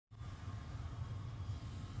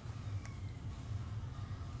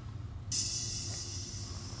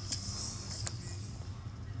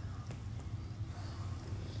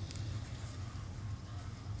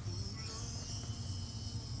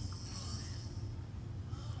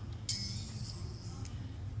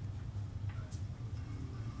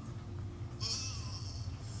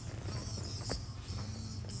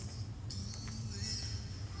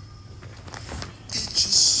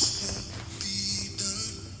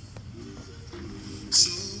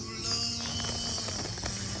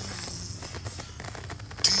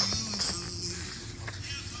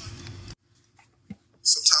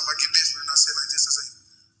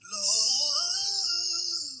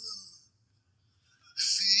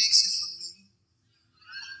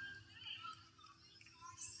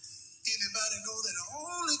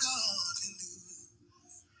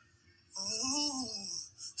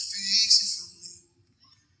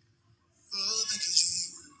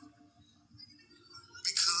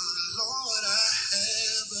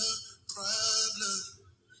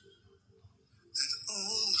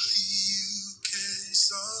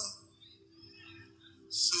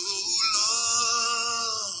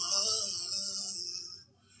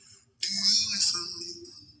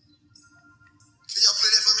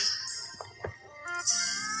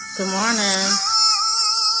Good morning.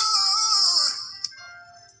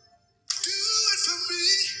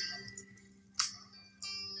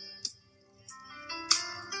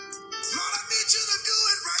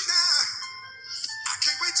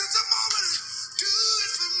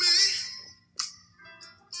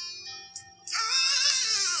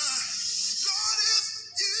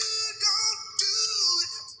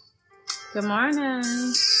 Good morning.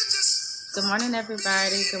 Good morning,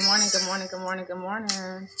 everybody. Good morning, good morning, good morning, good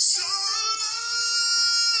morning.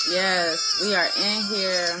 Yes, we are in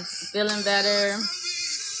here feeling better.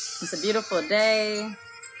 It's a beautiful day.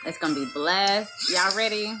 It's going to be blessed. Y'all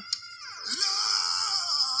ready?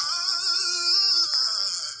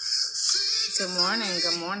 Good morning,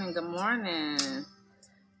 good morning, good morning.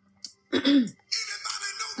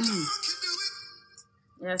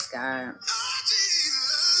 Yes, God.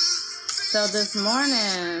 So this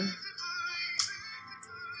morning,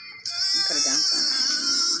 put it down.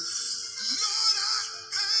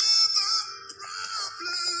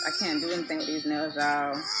 I can't do anything with these nails,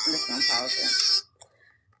 y'all. I'm just going to pause it.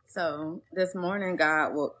 So this morning,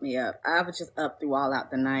 God woke me up. I was just up through all out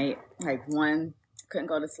the night. Like 1, couldn't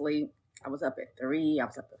go to sleep. I was up at 3. I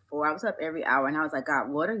was up at 4. I was up every hour. And I was like, God,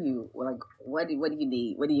 what are you? Like, what do you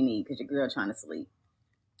need? What do you need? Because your girl trying to sleep.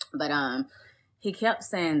 But he kept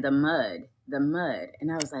saying the mud.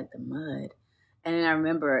 And I was like, the mud. And then I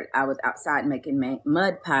remembered I was outside making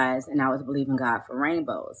mud pies, and I was believing God for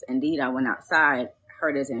rainbows. Indeed, I went outside,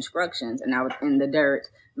 heard his instructions, and I was in the dirt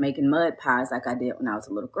making mud pies like I did when I was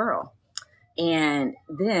a little girl. And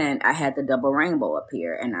then I had the double rainbow up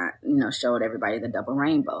here, and I, showed everybody the double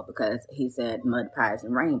rainbow because he said mud pies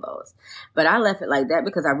and rainbows. But I left it like that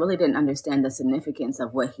because I really didn't understand the significance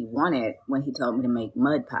of what he wanted when he told me to make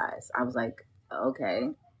mud pies. I was like,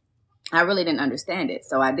 okay. I really didn't understand it.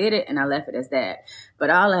 So I did it and I left it as that. But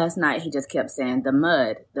all last night, he just kept saying the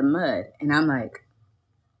mud. And I'm like,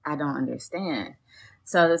 I don't understand.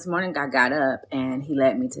 So this morning I got up and he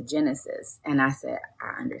led me to Genesis. And I said,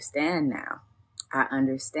 I understand now.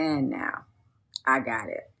 I got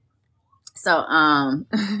it. So,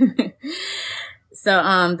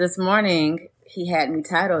 this morning he had me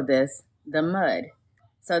title this, The Mud.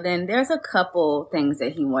 So then there's a couple things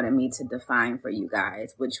that he wanted me to define for you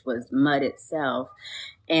guys, which was mud itself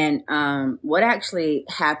and what actually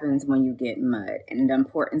happens when you get mud and the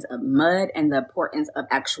importance of mud and the importance of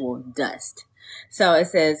actual dust. So it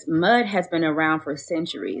says mud has been around for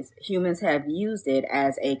centuries. Humans have used it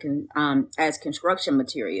as as construction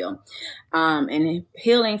material and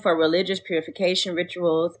healing for religious purification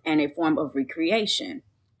rituals and a form of recreation.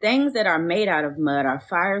 Things that are made out of mud are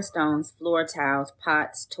firestones, floor tiles,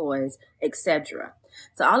 pots, toys, etc.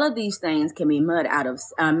 So all of these things can be made out of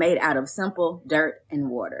simple dirt and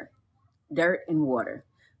water. Dirt and water.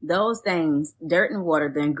 Those things, dirt and water,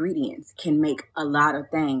 the ingredients can make a lot of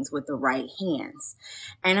things with the right hands.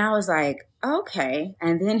 And I was like, okay.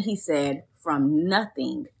 And then he said, from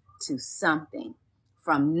nothing to something.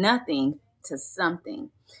 From nothing to something.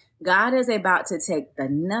 God is about to take the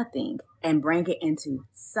nothing and bring it into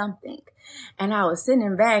something. And I was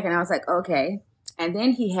sitting back and I was like, okay. And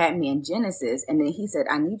then he had me in Genesis. And then he said,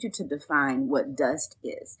 I need you to define what dust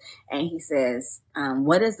is. And he says,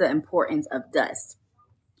 what is the importance of dust?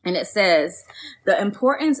 And it says the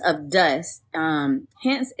importance of dust.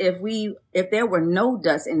 Hence, if there were no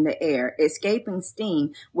dust in the air, escaping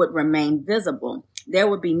steam would remain visible. There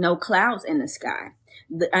would be no clouds in the sky.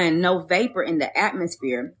 And no vapor in the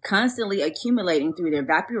atmosphere, constantly accumulating through the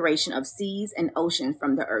evaporation of seas and oceans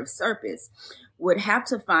from the Earth's surface, would have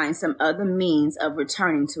to find some other means of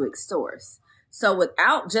returning to its source. So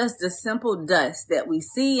without just the simple dust that we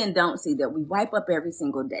see and don't see, that we wipe up every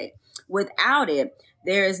single day, without it,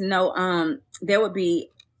 there would be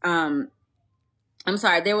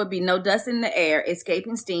no dust in the air.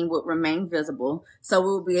 Escaping steam would remain visible. So we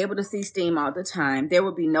will be able to see steam all the time. There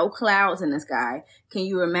would be no clouds in the sky. Can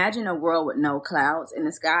you imagine a world with no clouds in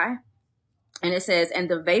the sky? And it says, and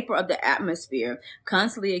the vapor of the atmosphere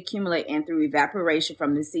constantly accumulating through evaporation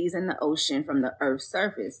from the seas and the ocean from the Earth's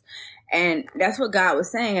surface. And that's what God was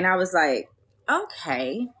saying. And I was like,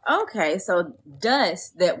 okay. So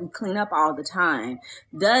dust that we clean up all the time,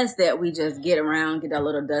 dust that we just get around, get a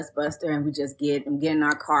little dust buster and we just get in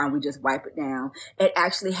our car and we just wipe it down. It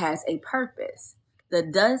actually has a purpose. The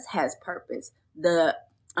dust has purpose. The,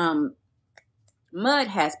 mud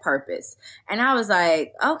has purpose. And I was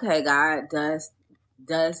like, okay, God, dust,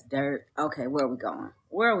 dirt. Okay, where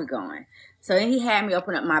are we going? So then he had me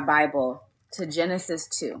open up my Bible to Genesis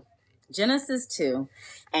 2,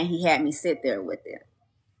 and he had me sit there with it.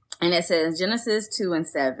 And it says Genesis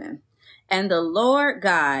 2:7. And the Lord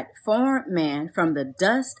God formed man from the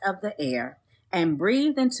dust of the air and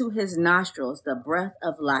breathed into his nostrils the breath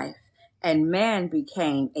of life, and man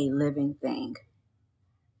became a living thing.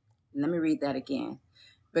 Let me read that again.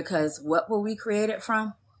 Because what were we created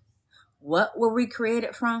from? What were we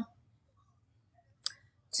created from?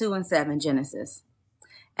 2:7 Genesis.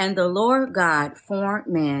 And the Lord God formed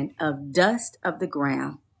man of dust of the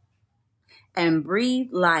ground and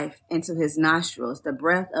breathed life into his nostrils, the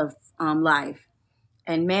breath of life,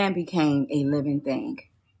 and man became a living thing.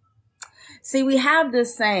 See, we have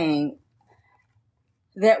this saying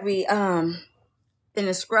that we, in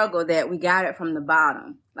the struggle, that we got it from the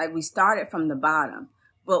bottom. Like we started from the bottom.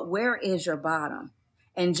 But where is your bottom?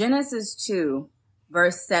 In Genesis 2,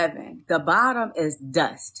 verse 7, the bottom is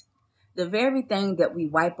dust. The very thing that we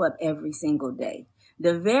wipe up every single day.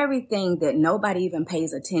 The very thing that nobody even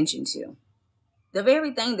pays attention to. The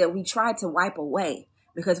very thing that we try to wipe away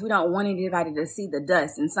because we don't want anybody to see the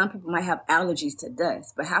dust. And some people might have allergies to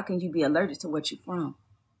dust. But how can you be allergic to what you're from?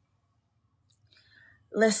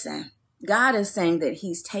 Listen, God is saying that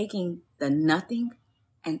he's taking the nothing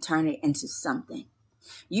and turning it into something.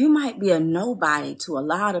 You might be a nobody to a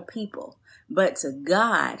lot of people, but to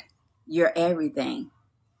God, you're everything.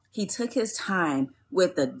 He took his time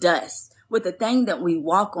with the dust, with the thing that we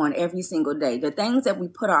walk on every single day, the things that we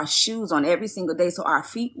put our shoes on every single day so our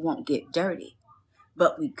feet won't get dirty.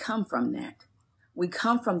 But we come from that. We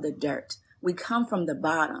come from the dirt. We come from the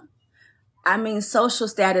bottom. I mean, social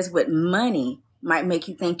status with money might make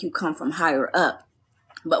you think you come from higher up,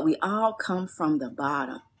 but we all come from the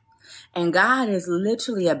bottom. And God is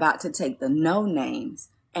literally about to take the no names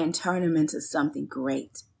and turn them into something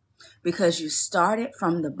great. Because you started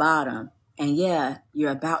from the bottom, and yeah,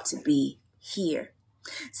 you're about to be here.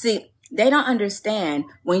 See, they don't understand.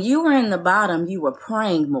 When you were in the bottom, you were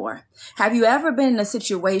praying more. Have you ever been in a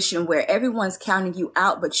situation where everyone's counting you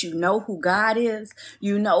out, but you know who God is?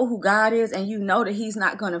 You know who God is, and you know that he's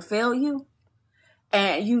not going to fail you?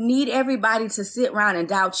 And you need everybody to sit around and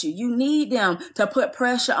doubt you. You need them to put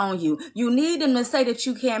pressure on you. You need them to say that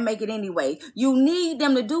you can't make it anyway. You need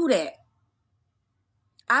them to do that.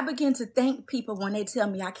 I begin to thank people when they tell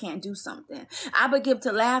me I can't do something. I begin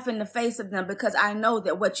to laugh in the face of them because I know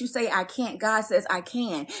that what you say I can't, God says I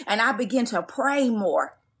can. And I begin to pray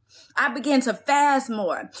more. I begin to fast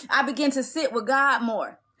more. I begin to sit with God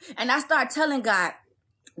more. And I start telling God,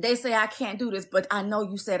 they say I can't do this, but I know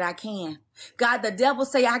you said I can. God, the devil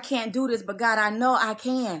say I can't do this, but God, I know I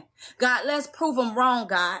can. God, let's prove them wrong,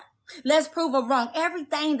 God. Let's prove them wrong.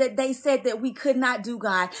 Everything that they said that we could not do,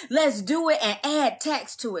 God, let's do it and add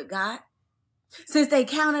text to it, God. Since they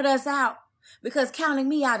counted us out, because counting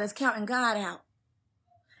me out is counting God out.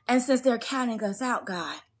 And since they're counting us out,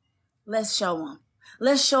 God, let's show them.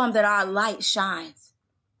 Let's show them that our light shines.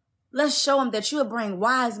 Let's show them that you'll bring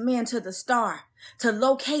wise men to the star to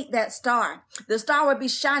locate that star. The star will be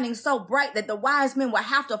shining so bright that the wise men will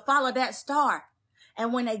have to follow that star.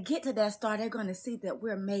 And when they get to that star, they're going to see that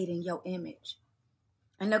we're made in your image.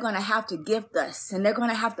 And they're going to have to gift us. And they're going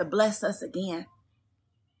to have to bless us again.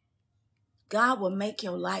 God will make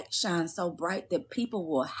your light shine so bright that people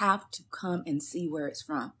will have to come and see where it's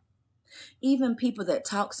from. Even people that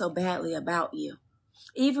talk so badly about you.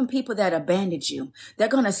 Even people that abandoned you. They're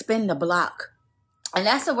going to spin the block. And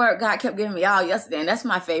that's the word God kept giving me all yesterday. And that's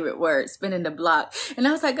my favorite word, spinning the block. And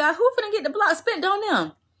I was like, God, who finna get the block spent on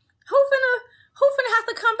them? Who finna have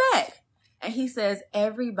to come back? And he says,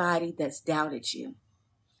 everybody that's doubted you.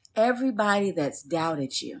 Everybody that's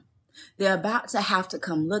doubted you. They're about to have to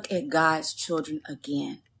come look at God's children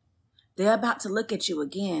again. They're about to look at you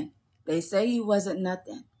again. They say you wasn't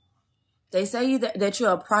nothing. They say that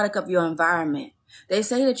you're a product of your environment. They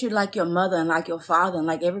say that you're like your mother and like your father and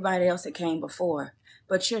like everybody else that came before.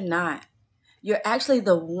 But you're not. You're actually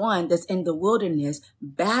the one that's in the wilderness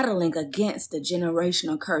battling against the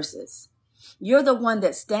generational curses. You're the one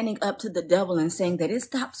that's standing up to the devil and saying that it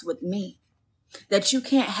stops with me. That you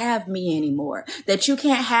can't have me anymore. That you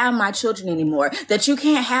can't have my children anymore. That you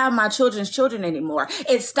can't have my children's children anymore.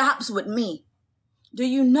 It stops with me. Do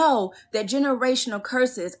you know that generational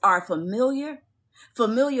curses are familiar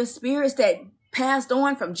spirits that passed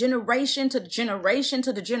on from generation to generation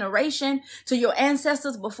to the generation to your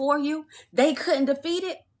ancestors before you? They couldn't defeat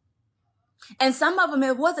it. And some of them,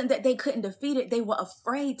 it wasn't that they couldn't defeat it. They were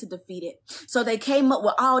afraid to defeat it. So they came up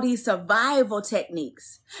with all these survival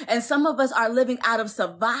techniques. And some of us are living out of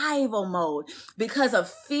survival mode because of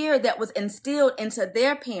fear that was instilled into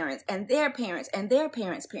their parents and their parents and their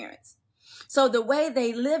parents' parents. So the way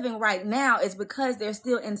they living right now is because they're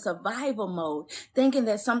still in survival mode, thinking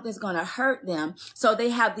that something's going to hurt them. So they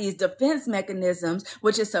have these defense mechanisms,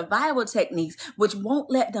 which is survival techniques, which won't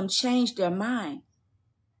let them change their mind.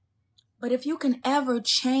 But if you can ever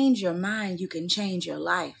change your mind, you can change your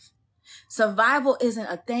life. Survival isn't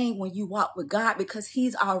a thing when you walk with God because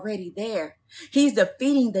he's already there. He's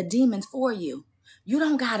defeating the demons for you. You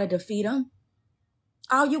don't got to defeat them.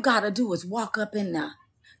 All you got to do is walk up in there.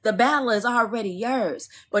 The battle is already yours.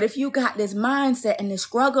 But if you got this mindset and this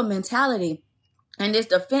struggle mentality and this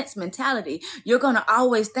defense mentality, you're going to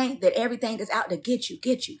always think that everything is out to get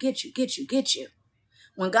you.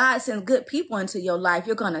 When God sends good people into your life,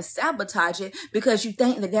 you're going to sabotage it because you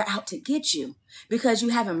think that they're out to get you, because you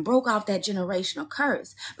haven't broke off that generational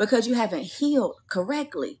curse, because you haven't healed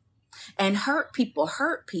correctly. And hurt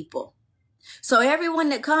people. So everyone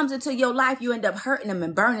that comes into your life, you end up hurting them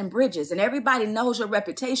and burning bridges. And everybody knows your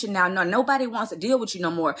reputation now. No, nobody wants to deal with you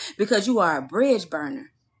no more because you are a bridge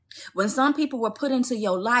burner. When some people were put into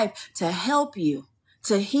your life to help you,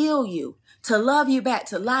 to heal you, to love you back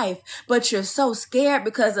to life, but you're so scared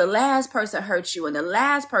because the last person hurt you and the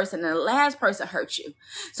last person hurt you.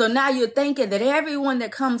 So now you're thinking that everyone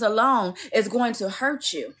that comes along is going to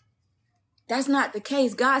hurt you. That's not the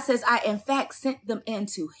case. God says, I in fact sent them in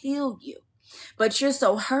to heal you. But you're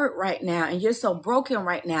so hurt right now and you're so broken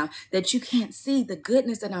right now that you can't see the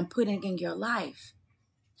goodness that I'm putting in your life.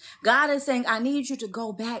 God is saying, I need you to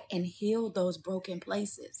go back and heal those broken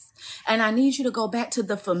places. And I need you to go back to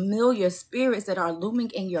the familiar spirits that are looming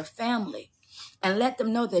in your family and let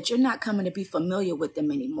them know that you're not coming to be familiar with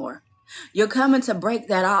them anymore. You're coming to break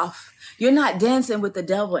that off. You're not dancing with the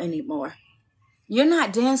devil anymore. You're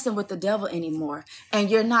not dancing with the devil anymore. And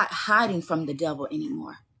you're not hiding from the devil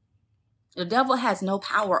anymore. The devil has no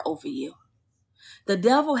power over you. The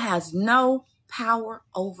devil has no power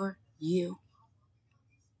over you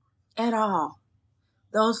at all.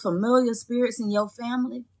 Those familiar spirits in your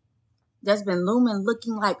family that's been looming,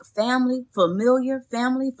 looking like family, familiar,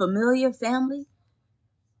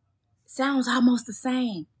 sounds almost the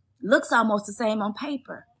same, looks almost the same on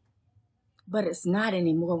paper, but it's not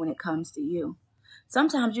anymore when it comes to you.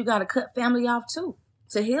 Sometimes you got to cut family off too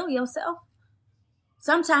to heal yourself.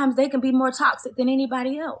 Sometimes they can be more toxic than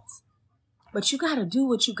anybody else. But you got to do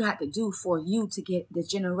what you got to do for you to get the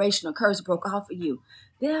generational curse broke off of you.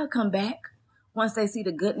 They'll come back once they see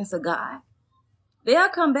the goodness of God. They'll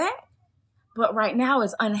come back. But right now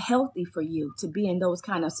it's unhealthy for you to be in those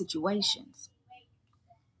kind of situations.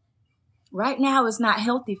 Right now it's not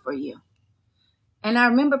healthy for you. And I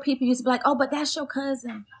remember people used to be like, oh, but that's your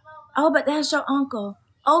cousin. Oh, but that's your uncle.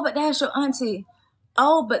 Oh, but that's your auntie.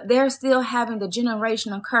 Oh, but they're still having the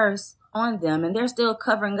generational curse on them. And they're still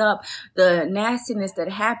covering up the nastiness that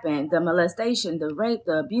happened, the molestation, the rape,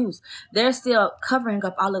 the abuse. They're still covering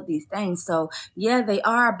up all of these things. So yeah, they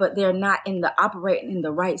are, but they're not operating in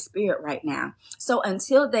the right spirit right now. So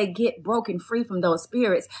until they get broken free from those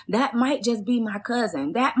spirits, that might just be my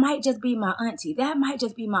cousin. That might just be my auntie. That might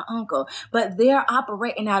just be my uncle, but they're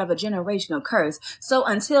operating out of a generational curse. So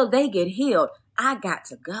until they get healed, I got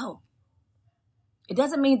to go. It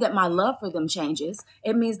doesn't mean that my love for them changes.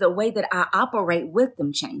 It means the way that I operate with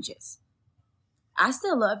them changes. I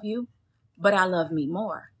still love you, but I love me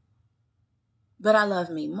more.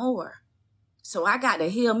 So I got to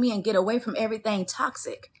heal me and get away from everything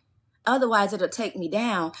toxic. Otherwise, it'll take me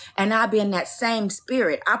down and I'll be in that same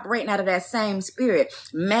spirit, operating out of that same spirit,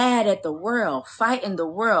 mad at the world, fighting the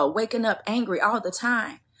world, waking up angry all the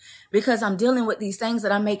time. Because I'm dealing with these things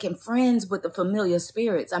that I'm making friends with the familiar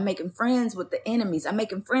spirits. I'm making friends with the enemies. I'm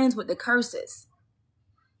making friends with the curses.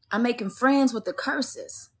 And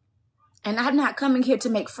I'm not coming here to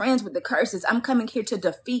make friends with the curses. I'm coming here to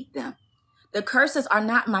defeat them. The curses are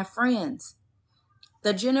not my friends.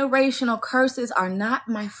 The generational curses are not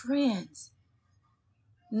my friends.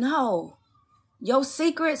 No. Your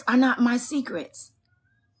secrets are not my secrets.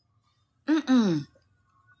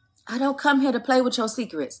 I don't come here to play with your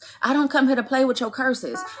secrets. I don't come here to play with your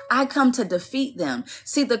curses. I come to defeat them.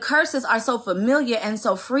 See, the curses are so familiar and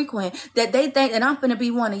so frequent that they think that I'm going to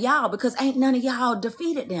be one of y'all because ain't none of y'all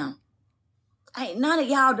defeated them.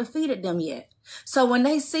 Yet. So when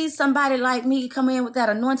they see somebody like me come in with that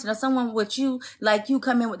anointing or someone with you, like you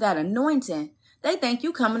come in with that anointing, they think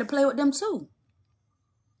you coming to play with them too.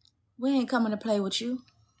 We ain't coming to play with you.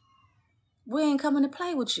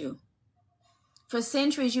 For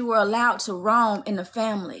centuries, you were allowed to roam in the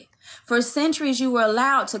family. For centuries, you were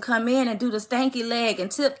allowed to come in and do the stanky leg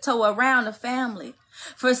and tiptoe around the family.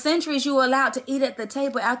 For centuries, you were allowed to eat at the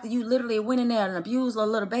table after you literally went in there and abused a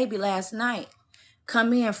little baby last night.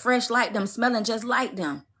 Come in fresh like them, smelling just like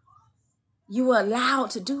them. You are allowed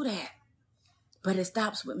to do that. But it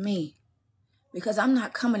stops with me. Because I'm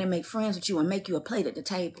not coming to make friends with you and make you a plate at the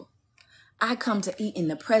table. I come to eat in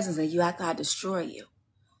the presence of you after I destroy you.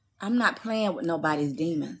 I'm not playing with nobody's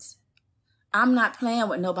demons. I'm not playing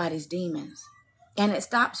with nobody's demons. And it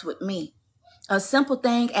stops with me. A simple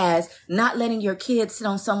thing as not letting your kids sit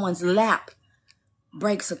on someone's lap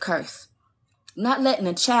breaks a curse. Not letting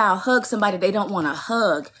a child hug somebody they don't want to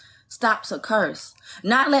hug stops a curse.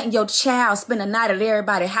 Not letting your child spend a night at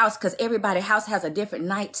everybody's house because everybody's house has a different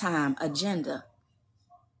nighttime agenda.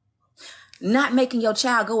 Not making your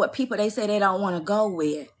child go with people they say they don't want to go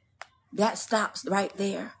with. That stops right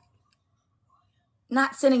there.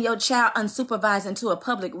 Not sending your child unsupervised into a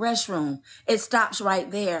public restroom. It stops right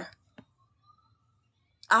there.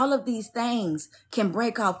 All of these things can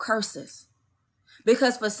break off curses.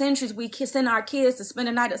 Because for centuries, we send our kids to spend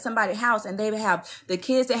a night at somebody's house and they have the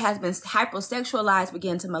kids that has been hypersexualized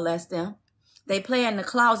begin to molest them. They play in the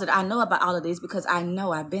closet. I know about all of these because I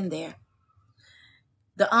know I've been there.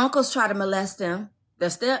 The uncles try to molest them. The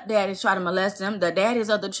stepdaddies try to molest them. The daddies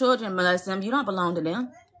of the children molest them. You don't belong to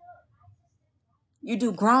them. You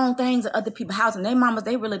do grown things at other people's house and their mamas,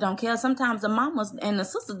 they really don't care. Sometimes the mamas and the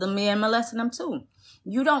sisters, the men molesting them too.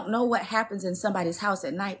 You don't know what happens in somebody's house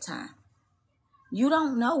at nighttime. You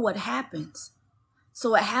don't know what happens.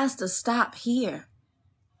 So it has to stop here.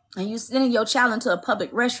 And you sending your child into a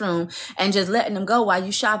public restroom and just letting them go while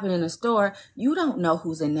you shopping in the store. You don't know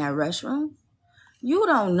who's in that restroom. You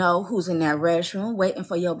don't know who's in that restroom waiting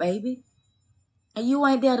for your baby. And you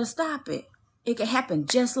ain't there to stop it. It can happen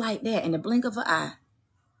just like that in the blink of an eye.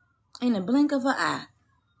 In the blink of an eye.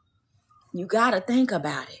 You got to think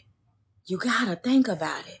about it. You got to think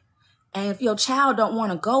about it. And if your child don't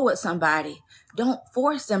want to go with somebody, don't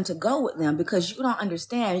force them to go with them because you don't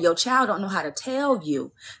understand. Your child don't know how to tell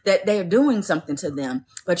you that they're doing something to them,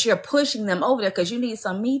 but you're pushing them over there because you need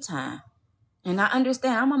some me time. And I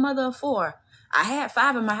understand. I'm a mother of 4. I had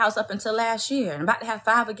 5 in my house up until last year. I'm about to have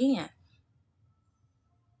 5 again.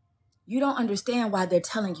 You don't understand why they're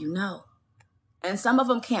telling you no. And some of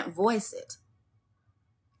them can't voice it.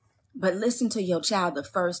 But listen to your child the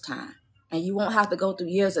first time. And you won't have to go through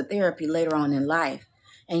years of therapy later on in life.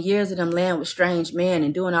 And years of them laying with strange men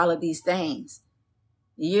and doing all of these things.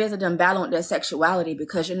 Years of them battling with their sexuality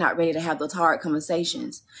because you're not ready to have those hard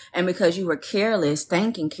conversations. And because you were careless,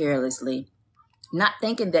 thinking carelessly. Not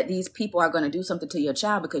thinking that these people are going to do something to your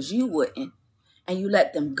child because you wouldn't. And you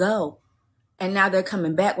let them go. And now they're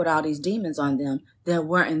coming back with all these demons on them that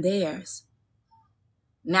weren't theirs.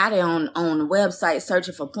 Now they're on the website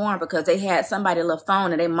searching for porn because they had somebody little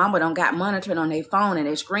phone and their mama don't got monitoring on their phone and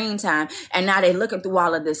their screen time. And now they looking through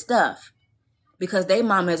all of this stuff because their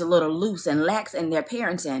mama is a little loose and lax in their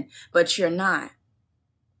parenting, but you're not.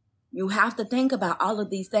 You have to think about all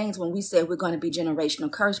of these things when we say we're going to be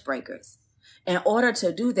generational curse breakers. In order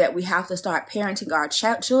to do that, we have to start parenting our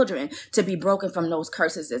children to be broken from those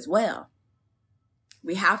curses as well.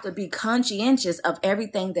 We have to be conscientious of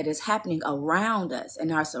everything that is happening around us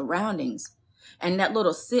and our surroundings. And that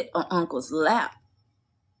little sit on uncle's lap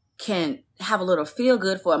can have a little feel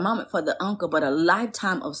good for a moment for the uncle, but a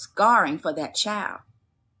lifetime of scarring for that child.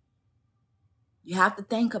 You have to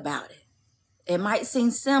think about it. It might seem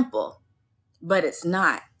simple, but it's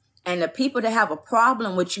not. And the people that have a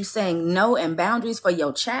problem with you saying no and boundaries for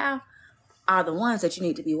your child are the ones that you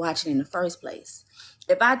need to be watching in the first place.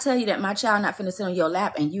 If I tell you that my child not finna sit on your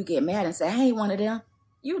lap and you get mad and say, I ain't one of them,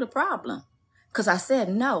 you the problem. Because I said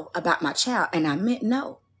no about my child and I meant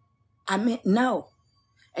no. I meant no.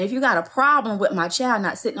 And if you got a problem with my child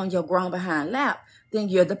not sitting on your grown behind lap, then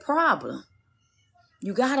you're the problem.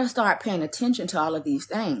 You got to start paying attention to all of these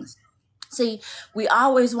things. See, we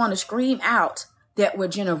always want to scream out that we're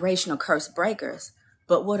generational curse breakers.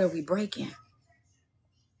 But what are we breaking?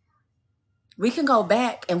 We can go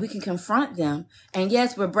back and we can confront them. And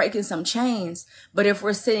yes, we're breaking some chains. But if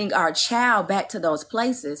we're sending our child back to those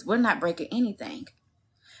places, we're not breaking anything.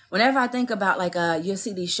 Whenever I think about you'll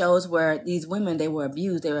see these shows where these women, they were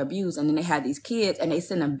abused. And then they had these kids and they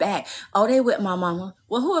send them back. Oh, they with my mama.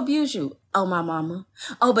 Well, who abused you? Oh, my mama.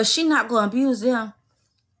 Oh, but she not going to abuse them.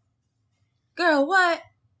 Girl, what?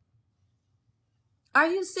 Are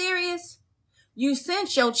you serious? You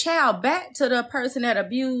sent your child back to the person that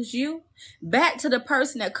abused you, back to the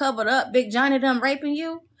person that covered up Big Johnny them raping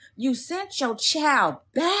you. You sent your child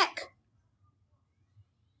back.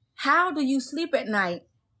 How do you sleep at night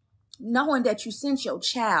knowing that you sent your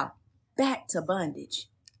child back to bondage?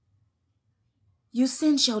 You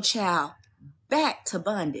sent your child back to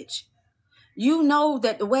bondage. You know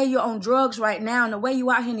that the way you're on drugs right now and the way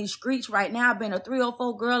you out here in these streets right now, being a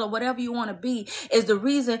 304 girl or whatever you want to be, is the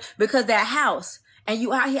reason because that house, and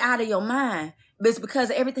you out here out of your mind. But it's because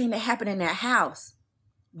of everything that happened in that house.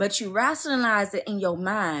 But you rationalize it in your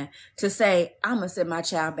mind to say, I'm going to send my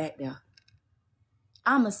child back there.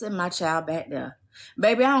 I'm going to send my child back there.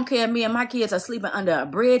 Baby, I don't care if me and my kids are sleeping under a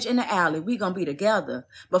bridge in the alley. We going to be together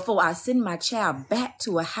before I send my child back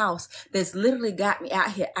to a house that's literally got me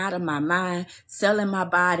out here out of my mind, selling my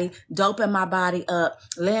body, doping my body up,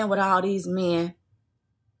 laying with all these men.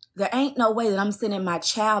 There ain't no way that I'm sending my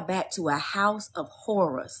child back to a house of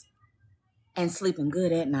horrors and sleeping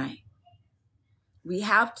good at night. We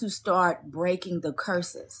have to start breaking the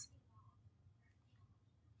curses.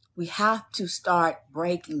 We have to start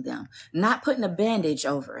breaking them, not putting a bandage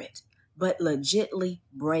over it, but legitly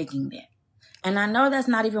breaking it. And I know that's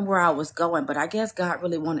not even where I was going, but I guess God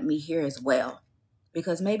really wanted me here as well,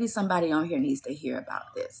 because maybe somebody on here needs to hear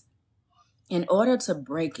about this. In order to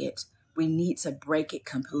break it, we need to break it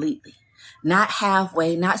completely, not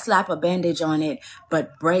halfway, not slap a bandage on it,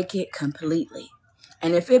 but break it completely.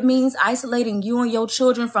 And if it means isolating you and your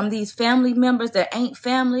children from these family members that ain't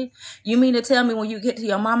family, you mean to tell me when you get to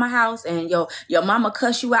your mama house and your mama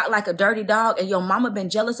cuss you out like a dirty dog and your mama been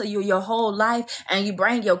jealous of you your whole life and you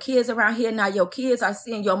bring your kids around here, now your kids are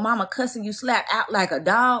seeing your mama cussing you slap out like a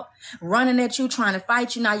dog, running at you, trying to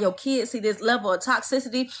fight you. Now your kids see this level of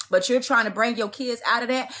toxicity, but you're trying to bring your kids out of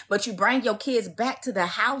that, but you bring your kids back to the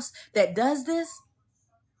house that does this?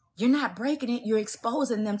 You're not breaking it, you're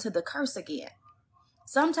exposing them to the curse again.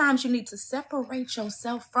 Sometimes you need to separate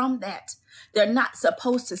yourself from that. They're not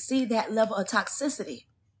supposed to see that level of toxicity.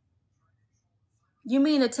 You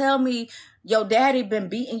mean to tell me your daddy been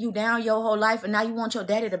beating you down your whole life and now you want your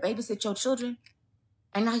daddy to babysit your children?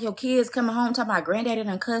 And now your kids coming home talking about granddaddy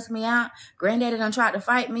done cussed me out. Granddaddy done tried to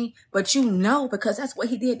fight me. But you know because that's what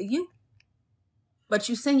he did to you. But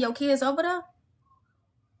you send your kids over there?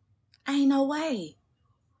 Ain't no way.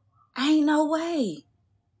 Ain't no way.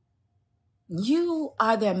 You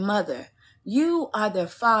are their mother. You are their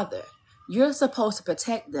father. You're supposed to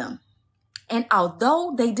protect them. And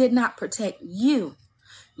although they did not protect you,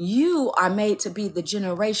 you are made to be the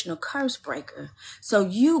generational curse breaker. So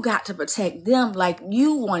you got to protect them like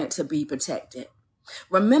you wanted to be protected.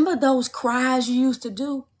 Remember those cries you used to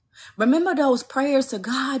do? Remember those prayers to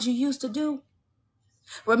God you used to do?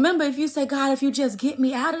 Remember if you say, God, if you just get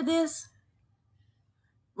me out of this?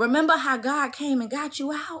 Remember how God came and got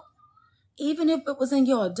you out? Even if it was in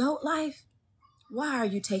your adult life, why are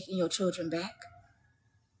you taking your children back?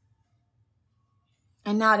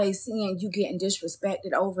 And now they seeing you getting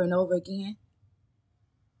disrespected over and over again.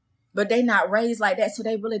 But they not raised like that, so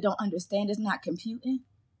they really don't understand. It's not computing.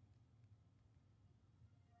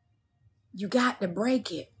 You got to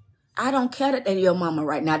break it. I don't care that they're your mama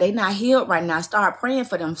right now. They not healed right now. Start praying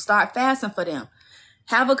for them. Start fasting for them.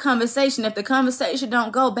 Have a conversation. If the conversation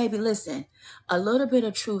don't go, baby, listen. A little bit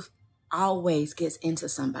of truth always gets into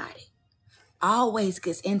somebody. Always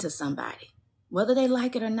gets into somebody, whether they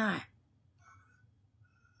like it or not.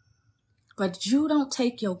 But you don't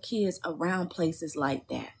take your kids around places like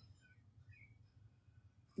that.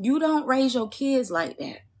 You don't raise your kids like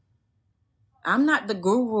that. I'm not the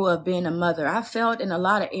guru of being a mother. I failed in a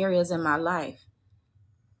lot of areas in my life.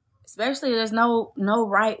 Especially there's no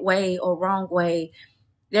right way or wrong way.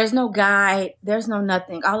 There's no guide. There's no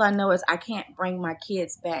nothing. All I know is I can't bring my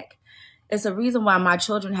kids back. It's a reason why my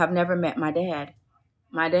children have never met my dad.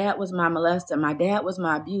 My dad was my molester. My dad was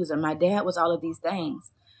my abuser. My dad was all of these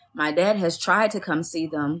things. My dad has tried to come see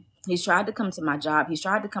them. He's tried to come to my job. He's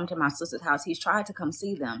tried to come to my sister's house. He's tried to come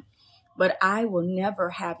see them. But I will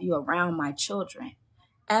never have you around my children,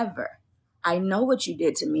 ever. I know what you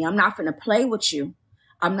did to me. I'm not going to play with you.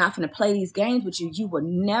 I'm not going to play these games with you. You will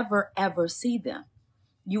never, ever see them.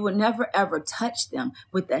 You will never, ever touch them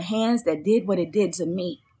with the hands that did what it did to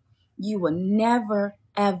me. You will never,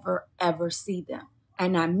 ever, ever see them.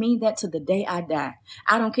 And I mean that to the day I die.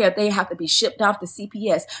 I don't care if they have to be shipped off to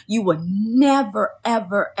CPS. You will never,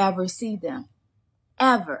 ever, ever see them.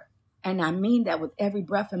 Ever. And I mean that with every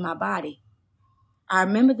breath in my body. I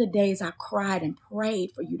remember the days I cried and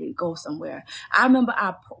prayed for you to go somewhere. I remember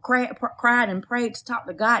I cried and prayed to talk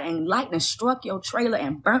to God, and lightning struck your trailer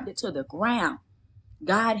and burnt it to the ground.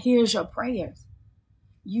 God hears your prayers.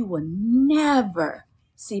 You will never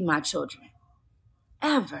see my children.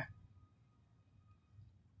 Ever.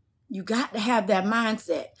 You got to have that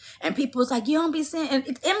mindset. And people's like, you don't be seeing,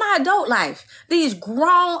 in my adult life, these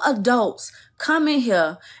grown adults come in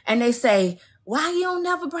here and they say, why you don't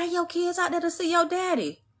never bring your kids out there to see your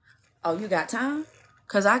daddy? Oh, you got time?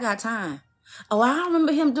 Because I got time. Oh, I don't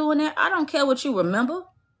remember him doing that. I don't care what you remember.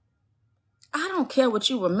 I don't care what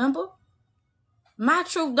you remember. My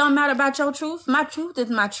truth don't matter about your truth. My truth is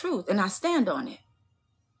my truth, and I stand on it.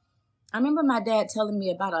 I remember my dad telling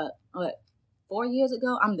me about 4 years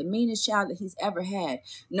ago, I'm the meanest child that he's ever had.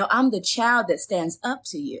 No, I'm the child that stands up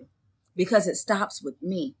to you because it stops with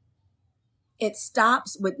me. It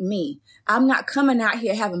stops with me. I'm not coming out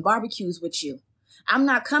here having barbecues with you. I'm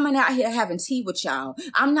not coming out here having tea with y'all.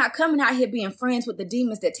 I'm not coming out here being friends with the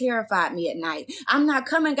demons that terrified me at night. I'm not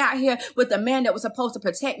coming out here with the man that was supposed to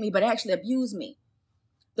protect me but actually abused me.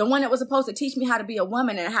 The one that was supposed to teach me how to be a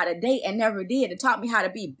woman and how to date and never did. It taught me how to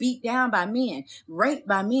be beat down by men, raped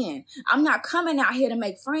by men. I'm not coming out here to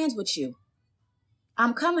make friends with you.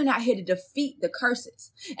 I'm coming out here to defeat the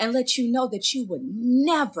curses and let you know that you would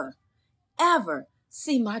never, ever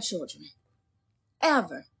see my children.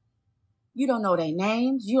 Ever. You don't know their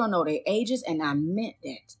names. You don't know their ages. And I meant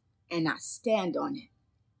that. And I stand on it.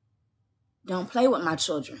 Don't play with my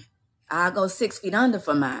children. I'll go 6 feet under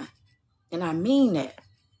for mine. And I mean that.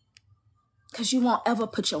 Because you won't ever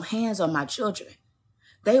put your hands on my children.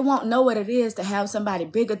 They won't know what it is to have somebody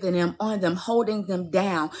bigger than them on them, holding them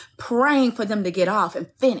down, praying for them to get off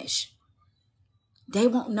and finish. They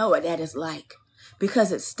won't know what that is like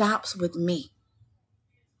because it stops with me.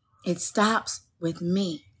 It stops with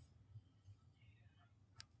me.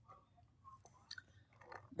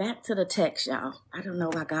 Back to the text, y'all. I don't know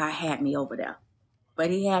why God had me over there, but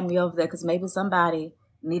he had me over there because maybe somebody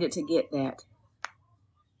needed to get that.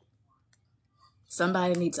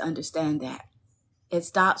 Somebody needs to understand that. It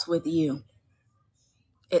stops with you.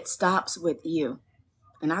 It stops with you.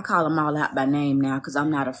 And I call them all out by name now because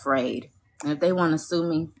I'm not afraid. And if they want to sue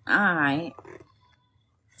me, all right.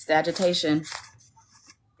 It's the agitation.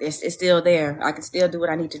 It's still there. I can still do what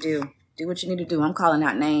I need to do. Do what you need to do. I'm calling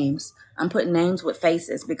out names. I'm putting names with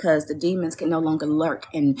faces because the demons can no longer lurk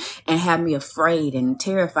and have me afraid and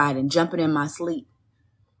terrified and jumping in my sleep.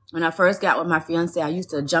 When I first got with my fiance, I used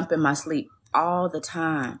to jump in my sleep all the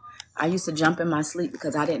time. I used to jump in my sleep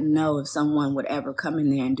because I didn't know if someone would ever come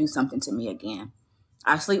in there and do something to me again.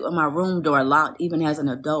 I sleep with my room door locked even as an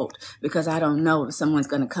adult because I don't know if someone's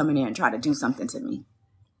going to come in there and try to do something to me.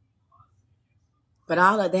 But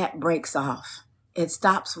all of that breaks off. It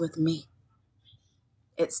stops with me.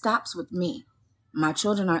 It stops with me. My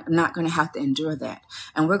children are not going to have to endure that.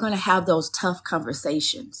 And we're going to have those tough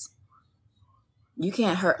conversations. You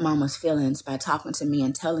can't hurt mama's feelings by talking to me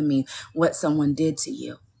and telling me what someone did to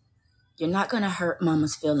you. You're not going to hurt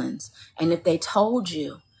mama's feelings. And if they told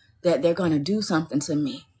you that they're going to do something to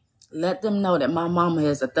me, let them know that my mama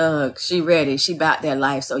is a thug. She ready. She about that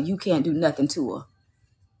life. So you can't do nothing to her.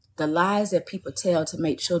 The lies that people tell to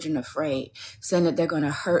make children afraid, saying that they're going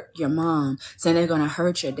to hurt your mom, saying they're going to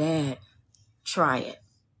hurt your dad. Try it.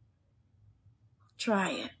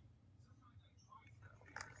 Try it.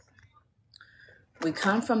 We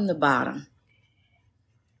come from the bottom.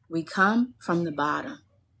 We come from the bottom.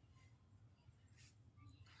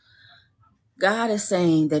 God is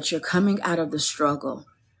saying that you're coming out of the struggle.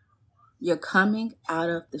 You're coming out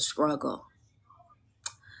of the struggle.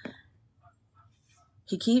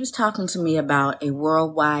 He keeps talking to me about a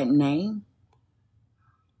worldwide name.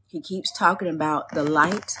 He keeps talking about the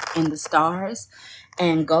light and the stars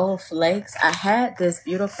and gold flakes. I had this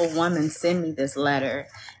beautiful woman send me this letter,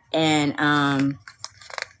 and I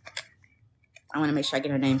want to make sure I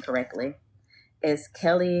get her name correctly. It's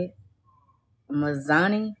Kelly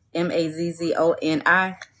Mazzoni,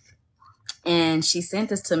 Mazzoni. And she sent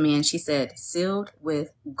this to me and she said, sealed with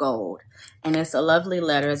gold. And it's a lovely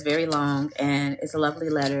letter. It's very long and it's a lovely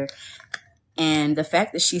letter. And the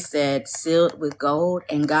fact that she said sealed with gold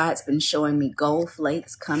and God's been showing me gold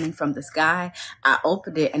flakes coming from the sky, I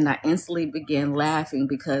opened it and I instantly began laughing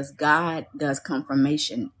because God does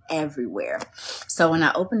confirmation everywhere. So when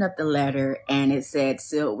I opened up the letter and it said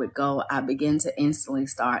sealed with gold, I began to instantly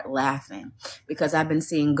start laughing because I've been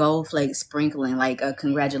seeing gold flakes sprinkling like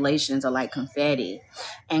congratulations or like confetti.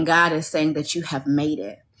 And God is saying that you have made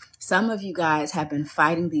it. Some of you guys have been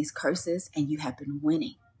fighting these curses and you have been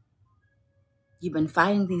winning. You've been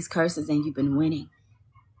fighting these curses and you've been winning.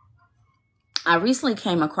 I recently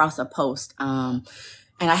came across a post and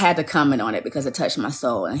I had to comment on it because it touched my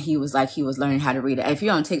soul. And he was like, he was learning how to read it. If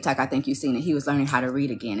you're on TikTok, I think you've seen it. He was learning how to read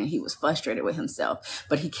again and he was frustrated with himself,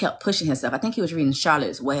 but he kept pushing himself. I think he was reading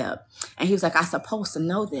Charlotte's Web and he was like, I'm supposed to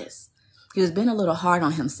know this. He was being a little hard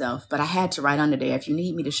on himself, but I had to write under there. If you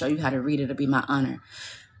need me to show you how to read it, it'll be my honor.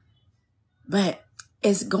 But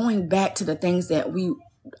it's going back to the things that we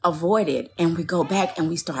avoided and we go back and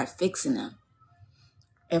we start fixing them.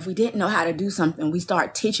 If we didn't know how to do something, we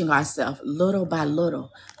start teaching ourselves little by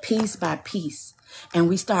little, piece by piece, and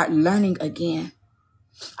we start learning again.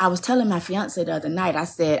 I was telling my fiance the other night, I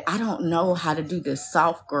said, I don't know how to do this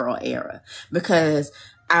soft girl era because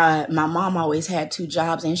my mom always had 2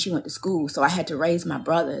 jobs and she went to school. So I had to raise my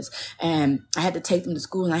brothers and I had to take them to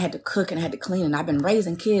school and I had to cook and I had to clean. And I've been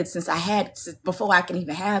raising kids since before I can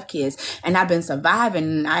even have kids. And I've been surviving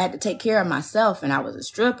and I had to take care of myself. And I was a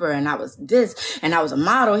stripper and I was this and I was a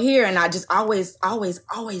model here. And I just always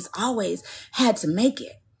had to make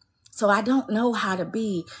it. So I don't know how to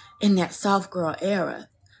be in that soft girl era.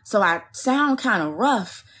 So I sound kind of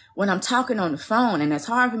rough when I'm talking on the phone, and it's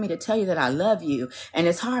hard for me to tell you that I love you, and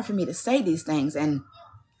it's hard for me to say these things, and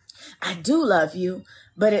I do love you,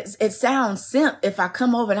 but it sounds simp if I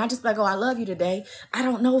come over and I just like, oh, I love you today. I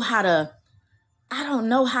don't know how to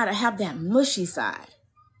have that mushy side.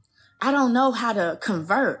 I don't know how to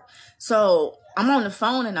convert. So I'm on the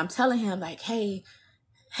phone and I'm telling him like, hey,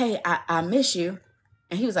 I miss you.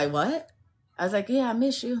 And he was like, what? I was like, yeah, I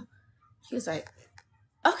miss you. He was like,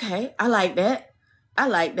 okay, I like that.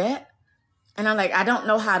 And I'm like, I don't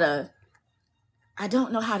know how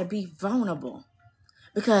to be vulnerable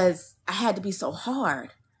because I had to be so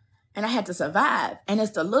hard and I had to survive. And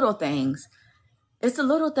it's the little things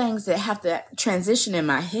that have to transition in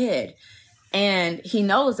my head. And he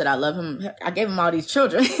knows that I love him. I gave him all these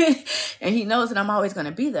children and he knows that I'm always going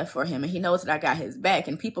to be there for him. And he knows that I got his back,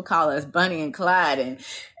 and people call us Bunny and Clyde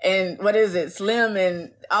and what is it? Slim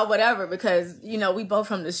and all whatever, because, you know, we both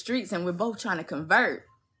from the streets and we're both trying to convert.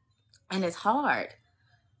 And it's hard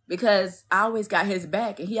because I always got his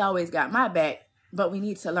back and he always got my back, but we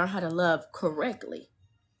need to learn how to love correctly.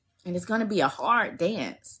 And it's going to be a hard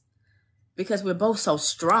dance. Because we're both so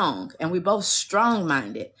strong and we're both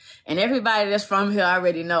strong-minded. And everybody that's from here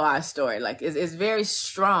already know our story. Like, it's very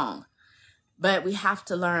strong. But we have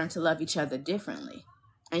to learn to love each other differently.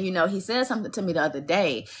 And, you know, he said something to me the other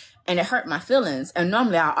day and it hurt my feelings. And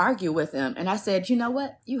normally I'll argue with him. And I said, you know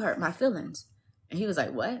what? You hurt my feelings. And he was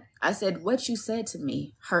like, what? I said, what you said to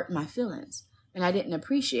me hurt my feelings. And I didn't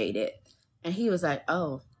appreciate it. And he was like,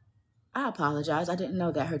 oh, I apologize. I didn't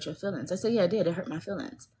know that hurt your feelings. I said, yeah, it did. It hurt my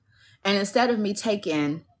feelings. And instead of me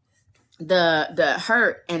taking the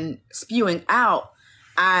hurt and spewing out,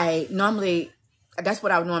 that's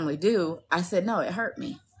what I would normally do. I said, no, it hurt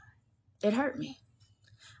me. It hurt me.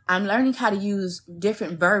 I'm learning how to use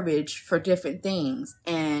different verbiage for different things.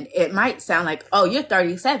 And it might sound like, oh, you're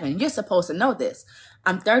 37. You're supposed to know this.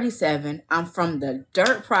 I'm 37. I'm from the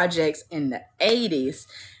dirt projects in the 80s,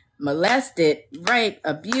 molested, raped,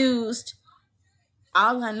 abused.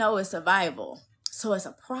 All I know is survival. So it's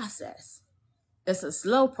a process. It's a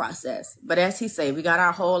slow process. But as he say, we got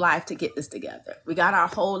our whole life to get this together. And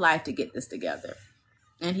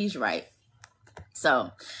he's right.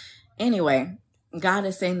 So anyway, God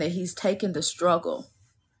is saying that he's taking the struggle.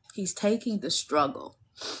 And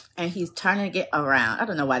he's turning it around. I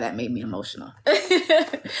don't know why that made me emotional.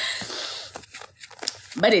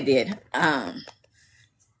 But it did.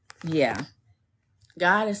 Yeah.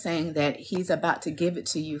 God is saying that he's about to give it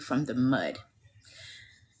to you from the mud.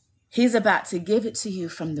 He's about to give it to you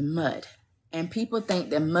from the mud. And people think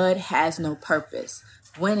that mud has no purpose.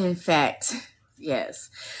 When in fact,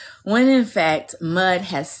 mud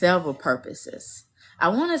has several purposes. I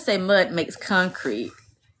want to say mud makes concrete,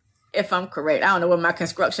 if I'm correct. I don't know where my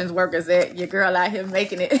construction workers at. Your girl out here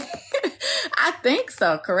making it. I think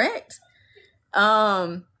so, correct?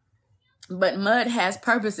 But mud has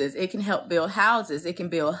purposes. It can help build houses. It can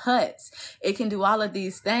build huts. It can do all of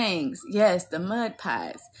these things. Yes, the mud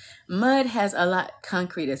pies. Mud has a lot.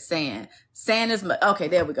 Concrete is sand. Sand is mud. Okay,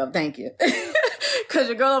 there we go. Thank you. Because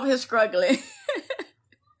your girl over here struggling.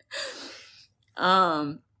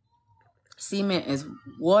 Cement is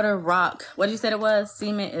water, rock. What did you say it was?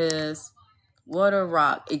 Cement is water,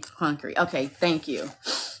 rock, concrete. Okay, thank you.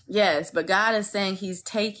 Yes, but God is saying he's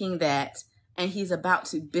taking that and he's about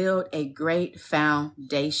to build a great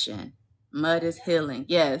foundation. Mud is healing.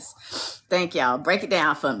 Yes. Thank y'all. Break it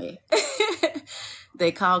down for me.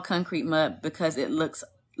 They call concrete mud because it looks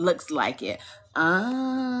like it.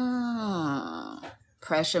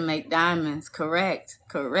 Pressure make diamonds. Correct.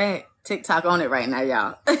 TikTok on it right now,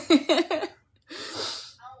 y'all.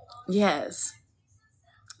 Yes.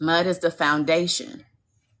 Mud is the foundation.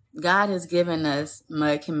 God has given us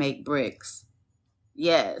mud can make bricks.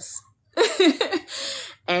 Yes.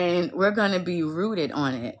 And we're going to be rooted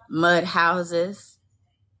on it. Mud houses,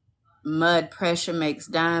 mud pressure makes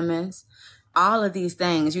diamonds, all of these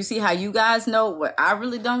things. You see how you guys know what I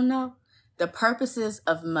really don't know? The purposes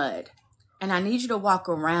of mud. And I need you to walk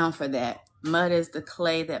around for that. Mud is the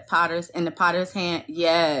clay that potters in the potter's hand.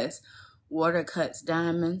 Yes, water cuts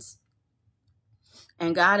diamonds.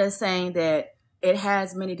 And God is saying that it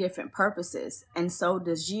has many different purposes, and so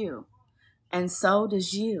does you. And so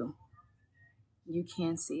does you. You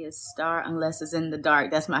can't see a star unless it's in the dark.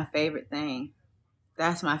 That's my favorite thing.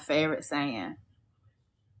 That's my favorite saying.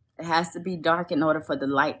 It has to be dark in order for the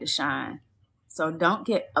light to shine. So don't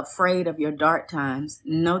get afraid of your dark times.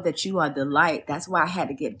 Know that you are the light. That's why I had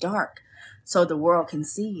to get dark, so the world can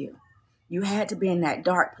see you. You had to be in that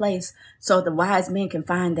dark place so the wise men can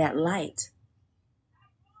find that light.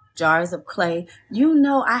 Jars of clay. You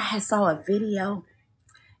know, I had saw a video,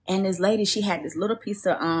 and this lady, she had this little piece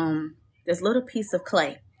of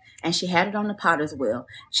clay, and she had it on the potter's wheel.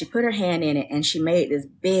 She put her hand in it, and she made this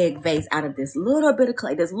big vase out of this little bit of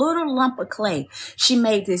clay, this little lump of clay. She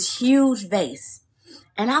made this huge vase,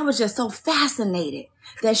 and I was just so fascinated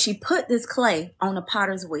that she put this clay on the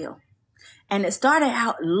potter's wheel, and it started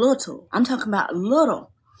out little. I'm talking about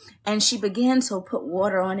little. And she began to put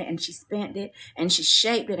water on it, and she spent it, and she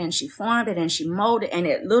shaped it, and she formed it, and she molded it, and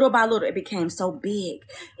it little by little, it became so big.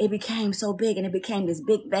 It became so big, and it became this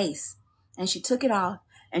big vase. And she took it off,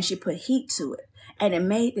 and she put heat to it, and it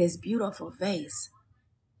made this beautiful vase.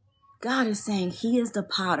 God is saying he is the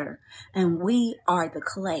potter, and we are the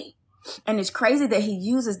clay. And it's crazy that he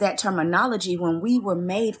uses that terminology when we were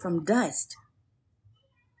made from dust.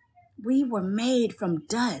 We were made from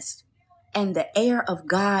dust and the air of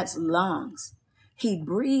God's lungs. He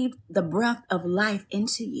breathed the breath of life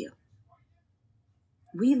into you.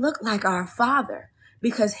 We look like our Father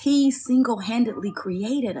because he single-handedly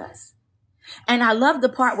created us. And I love the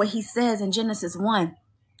part where he says in Genesis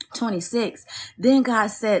 1:26, then God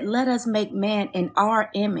said, let us make man in our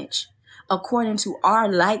image, according to our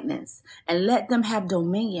likeness, and let them have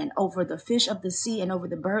dominion over the fish of the sea and over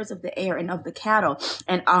the birds of the air and of the cattle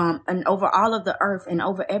and over all of the earth and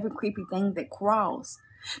over every creepy thing that crawls.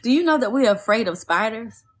 Do you know that we're afraid of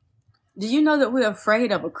spiders? Do you know that we're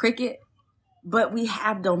afraid of a cricket? But we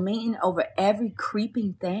have dominion over every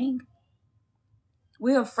creeping thing.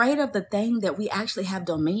 We're afraid of the thing that we actually have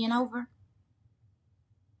dominion over.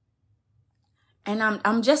 And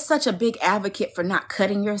I'm just such a big advocate for not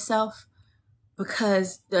cutting yourself,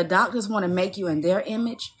 because the doctors want to make you in their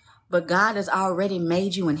image, but God has already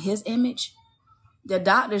made you in his image. The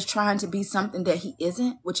doctor's trying to be something that he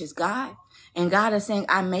isn't, which is God. And God is saying,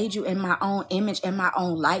 I made you in my own image and my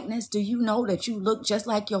own likeness. Do you know that you look just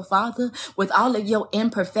like your Father with all of your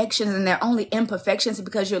imperfections? And they're only imperfections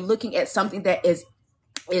because you're looking at something that is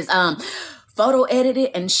photo edited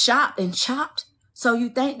and chopped. So you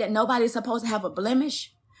think that nobody's supposed to have a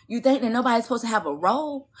blemish? You think that nobody's supposed to have a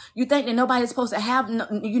roll? You think that nobody's supposed to have,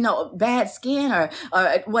 bad skin or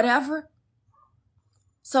whatever?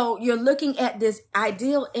 So you're looking at this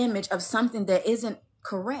ideal image of something that isn't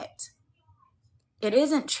correct. It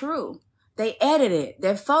isn't true. They edited it,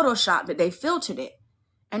 they photoshopped it, they filtered it,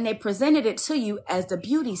 and they presented it to you as the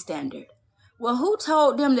beauty standard. Well, who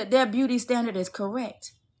told them that their beauty standard is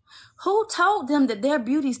correct? Who told them that their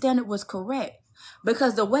beauty standard was correct?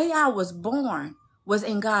 Because the way I was born was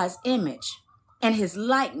in God's image and his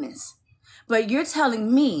likeness. But you're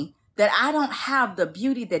telling me that I don't have the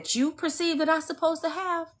beauty that you perceive that I'm supposed to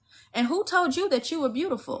have? And who told you that you were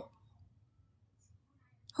beautiful?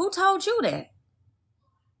 Who told you that?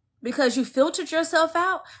 Because you filtered yourself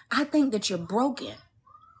out? I think that you're broken.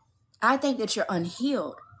 I think that you're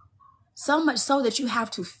unhealed. So much so that you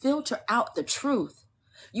have to filter out the truth.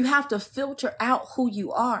 You have to filter out who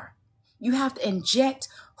you are. You have to inject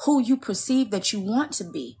who you perceive that you want to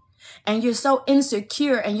be. And you're so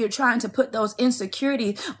insecure, and you're trying to put those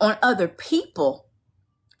insecurities on other people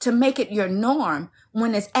to make it your norm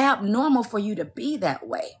when it's abnormal for you to be that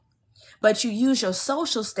way. But you use your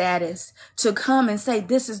social status to come and say,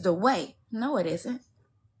 this is the way. No, it isn't.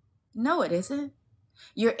 No, it isn't.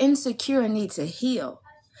 You're insecure and need to heal.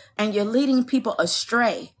 And you're leading people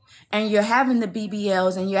astray. And you're having the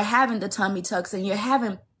BBLs, and you're having the tummy tucks, and you're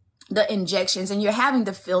having the injections, and you're having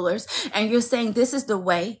the fillers, and you're saying this is the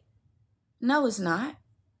way. No, it's not.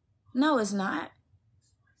 No, it's not.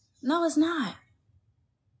 No, it's not.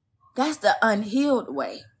 That's the unhealed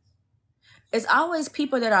way. It's always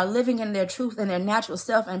people that are living in their truth and their natural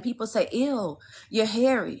self, and people say, ew, you're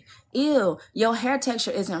hairy. Ew, your hair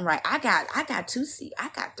texture isn't right. I got 2C. I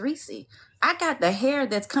got 3C. I got the hair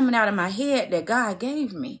that's coming out of my head that God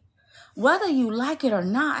gave me. Whether you like it or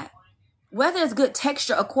not, whether it's good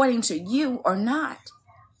texture according to you or not.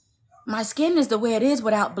 My skin is the way it is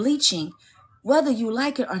without bleaching. Whether you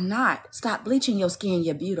like it or not, stop bleaching your skin.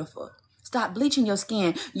 You're beautiful. Stop bleaching your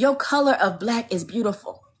skin. Your color of black is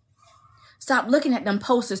beautiful. Stop looking at them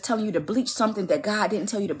posters telling you to bleach something that God didn't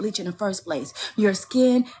tell you to bleach in the first place. Your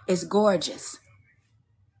skin is gorgeous.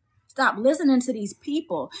 Stop listening to these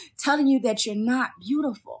people telling you that you're not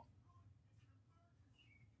beautiful.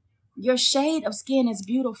 Your shade of skin is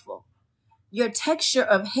beautiful. Your texture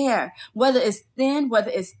of hair, whether it's thin, whether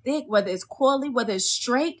it's thick, whether it's coily, whether it's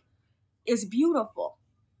straight, is beautiful.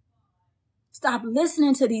 Stop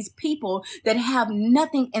listening to these people that have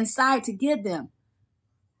nothing inside to give them.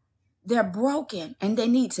 They're broken and they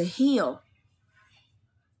need to heal.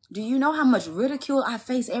 Do you know how much ridicule I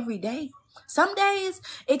face every day? Some days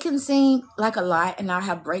it can seem like a lie and I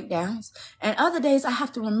have breakdowns. And other days I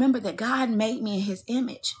have to remember that God made me in his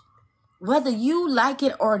image. Whether you like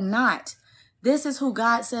it or not, this is who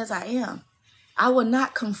God says I am. I will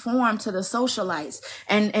not conform to the socialites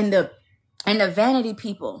and the vanity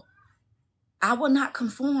people. I will not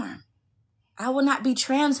conform. I will not be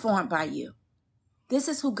transformed by you. This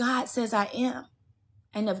is who God says I am.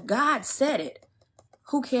 And if God said it,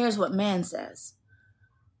 who cares what man says?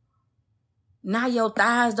 Now your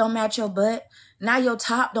thighs don't match your butt. Now your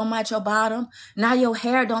top don't match your bottom. Now your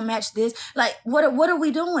hair don't match this. Like, what are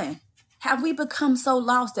we doing? Have we become so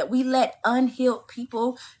lost that we let unhealed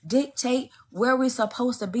people dictate where we're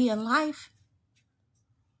supposed to be in life?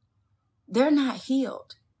 They're not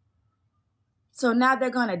healed. So now they're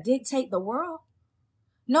going to dictate the world?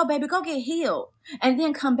 No, baby, go get healed. And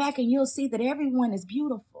then come back and you'll see that everyone is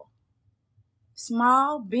beautiful.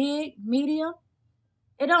 Small, big, medium.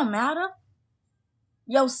 It don't matter.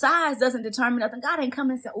 Your size doesn't determine nothing. God ain't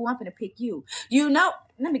coming and say, oh, I'm going to pick you. You know,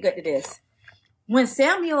 let me get to this. When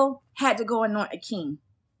Samuel had to go anoint a king,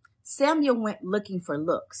 Samuel went looking for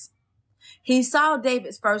looks. He saw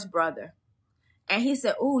David's first brother and he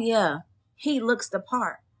said, oh yeah, he looks the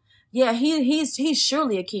part. Yeah, he's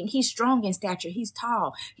surely a king. He's strong in stature. He's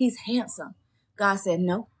tall. He's handsome. God said,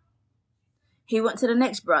 no. He went to the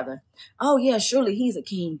next brother. Oh yeah, surely he's a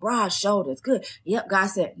king. Broad shoulders. Good. Yep. God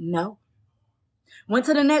said, no. Went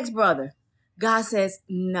to the next brother. God says,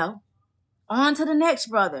 no. On to the next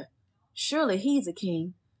brother. Surely he's a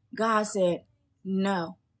king. God said,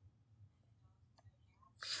 no.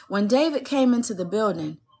 When David came into the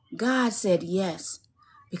building, God said yes,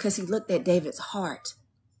 because he looked at David's heart.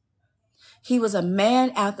 He was a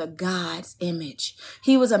man after God's image.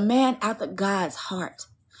 He was a man after God's heart.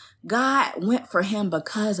 God went for him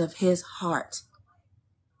because of his heart.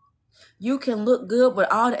 You can look good with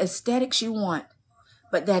all the aesthetics you want,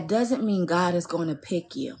 but that doesn't mean God is going to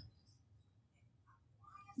pick you.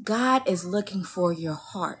 God is looking for your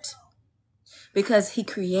heart because he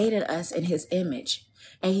created us in his image,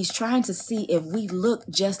 and he's trying to see if we look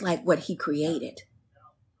just like what he created.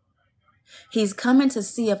 He's coming to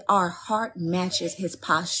see if our heart matches his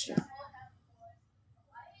posture.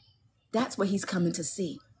 That's what he's coming to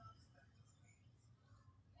see.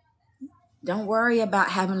 Don't worry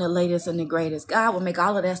about having the latest and the greatest. God will make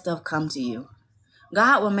all of that stuff come to you.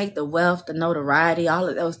 God will make the wealth, the notoriety, all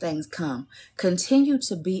of those things come. Continue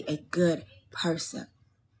to be a good person.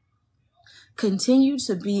 Continue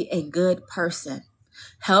to be a good person.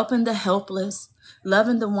 Helping the helpless,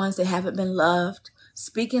 loving the ones that haven't been loved,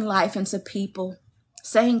 speaking life into people,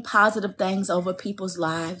 saying positive things over people's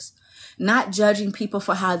lives, not judging people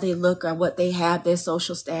for how they look or what they have, their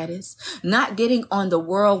social status, not getting on the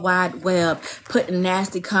World Wide Web, putting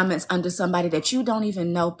nasty comments under somebody that you don't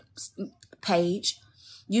even know page.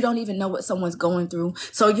 You don't even know what someone's going through.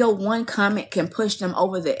 So your one comment can push them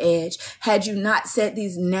over the edge. Had you not said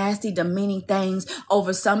these nasty, demeaning things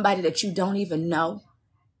over somebody that you don't even know,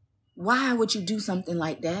 why would you do something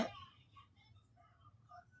like that?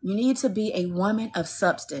 You need to be a woman of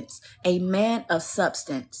substance, a man of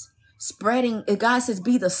substance, spreading, God says,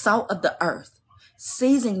 be the salt of the earth,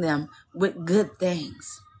 seasoning them with good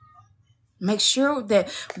things. Make sure that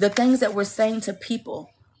the things that we're saying to people,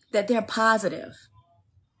 that they're positive.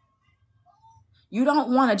 You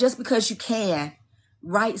don't want to, just because you can,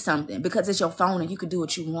 write something because it's your phone and you can do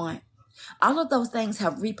what you want. All of those things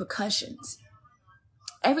have repercussions.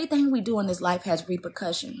 Everything we do in this life has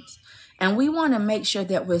repercussions. And we want to make sure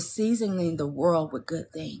that we're seasoning the world with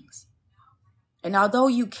good things. And although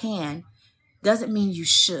you can, doesn't mean you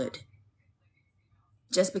should.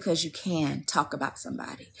 Just because you can talk about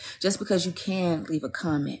somebody. Just because you can leave a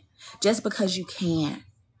comment. Just because you can.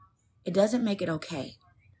 It doesn't make it okay.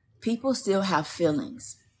 People still have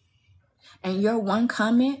feelings. And your one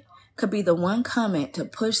comment could be the one comment to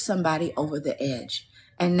push somebody over the edge.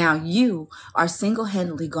 And now you are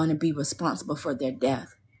single-handedly going to be responsible for their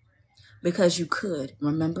death. Because you could,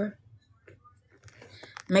 remember?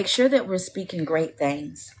 Make sure that we're speaking great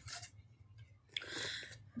things.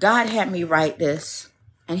 God had me write this,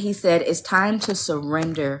 And he said, it's time to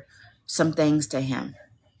surrender some things to him.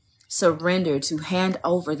 Surrender, to hand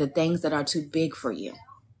over the things that are too big for you.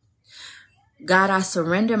 God, I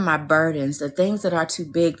surrender my burdens, the things that are too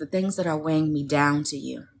big, the things that are weighing me down to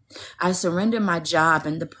you. I surrender my job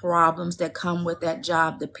and the problems that come with that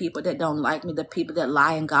job, the people that don't like me, the people that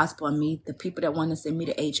lie and gospel on me, the people that want to send me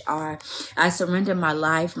to HR. I surrender my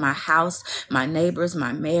life, my house, my neighbors,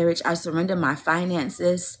 my marriage. I surrender my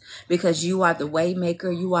finances because you are the way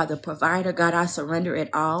maker. You are the provider. God, I surrender it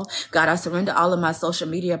all. God, I surrender all of my social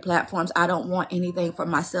media platforms. I don't want anything for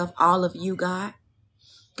myself. All of you, God.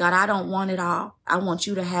 God, I don't want it all. I want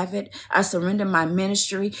you to have it. I surrender my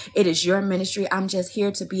ministry. It is your ministry. I'm just here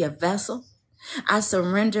to be a vessel. I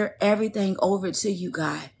surrender everything over to you,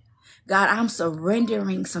 God. God, I'm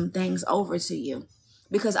surrendering some things over to you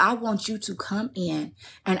because I want you to come in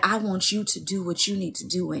and I want you to do what you need to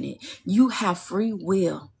do in it. You have free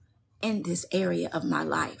will in this area of my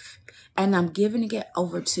life, and I'm giving it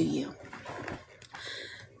over to you.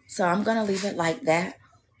 So I'm going to leave it like that.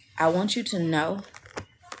 I want you to know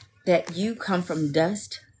that you come from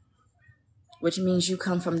dust, which means you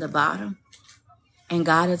come from the bottom, and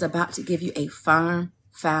God is about to give you a firm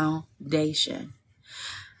foundation.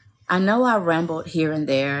 I know I rambled here and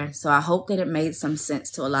there, so I hope that it made some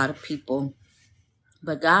sense to a lot of people,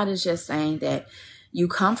 but God is just saying that you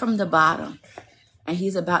come from the bottom, and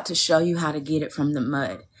he's about to show you how to get it from the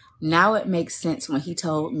mud. Now it makes sense when he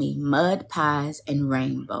told me mud pies and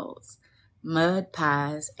rainbows. Mud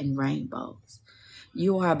pies and rainbows.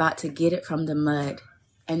 You are about to get it from the mud,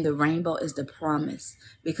 and the rainbow is the promise.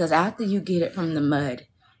 Because after you get it from the mud,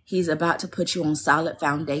 he's about to put you on solid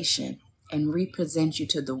foundation and represent you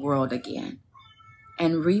to the world again.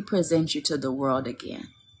 And represent you to the world again.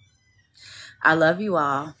 I love you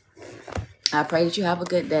all. I pray that you have a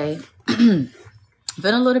good day. Been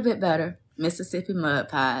a little bit better. Mississippi mud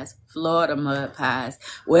pies, Florida mud pies,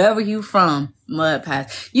 wherever you from, mud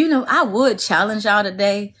pies. You know, I would challenge y'all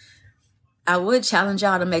today. I would challenge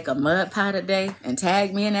y'all to make a mud pie today and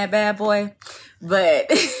tag me in that bad boy. But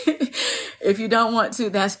if you don't want to,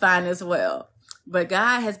 that's fine as well. But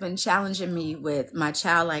God has been challenging me with my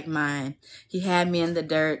childlike mind. He had me in the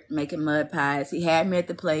dirt making mud pies. He had me at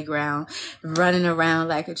the playground running around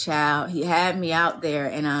like a child. He had me out there.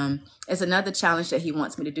 And it's another challenge that he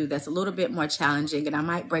wants me to do that's a little bit more challenging. And I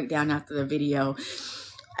might break down after the video.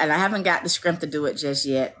 And I haven't got the strength to do it just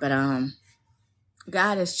yet. But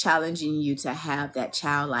God is challenging you to have that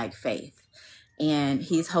childlike faith, and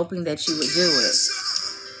he's hoping that you would do it.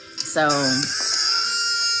 So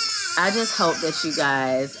I just hope that you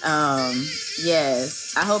guys,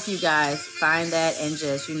 yes, I hope you guys find that and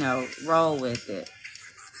just, roll with it.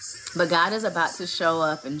 But God is about to show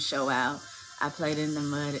up and show out. I played in the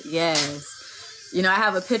mud. Yes. I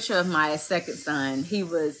have a picture of my second son.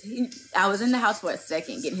 I was in the house for a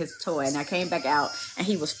second getting his toy, and I came back out, and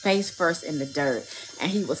he was face first in the dirt,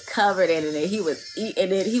 and he was covered in it, and he was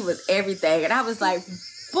eating it. He was everything, and I was like,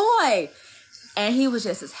 boy, and he was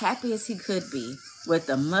just as happy as he could be with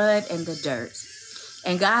the mud and the dirt.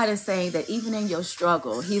 And God is saying that even in your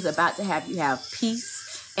struggle, he's about to have you have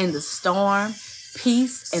peace in the storm,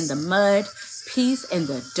 peace in the mud, peace in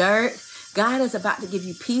the dirt. God is about to give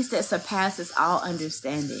you peace that surpasses all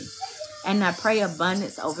understanding. And I pray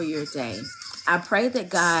abundance over your day. I pray that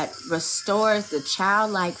God restores the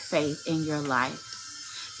childlike faith in your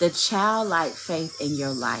life. The childlike faith in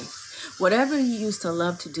your life. Whatever you used to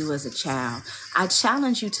love to do as a child, I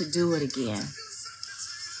challenge you to do it again.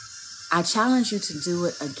 I challenge you to do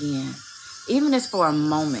it again. Even if it's for a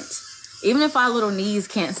moment. Even if our little knees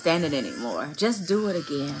can't stand it anymore. Just do it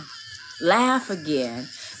again. Laugh again.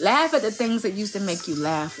 Laugh at the things that used to make you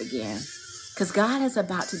laugh again. Because God is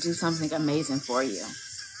about to do something amazing for you.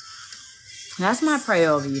 That's my prayer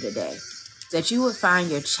over you today. That you would find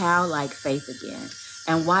your childlike faith again.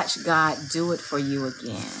 And watch God do it for you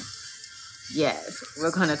again. Yes,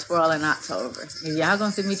 we're going to twirl in October. If y'all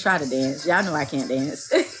going to see me try to dance, y'all know I can't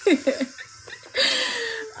dance.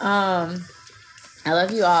 I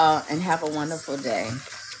love you all and have a wonderful day.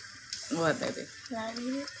 What, baby? Love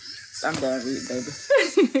you. I'm done reading,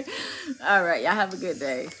 baby. All right, y'all have a good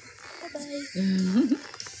day. Bye-bye.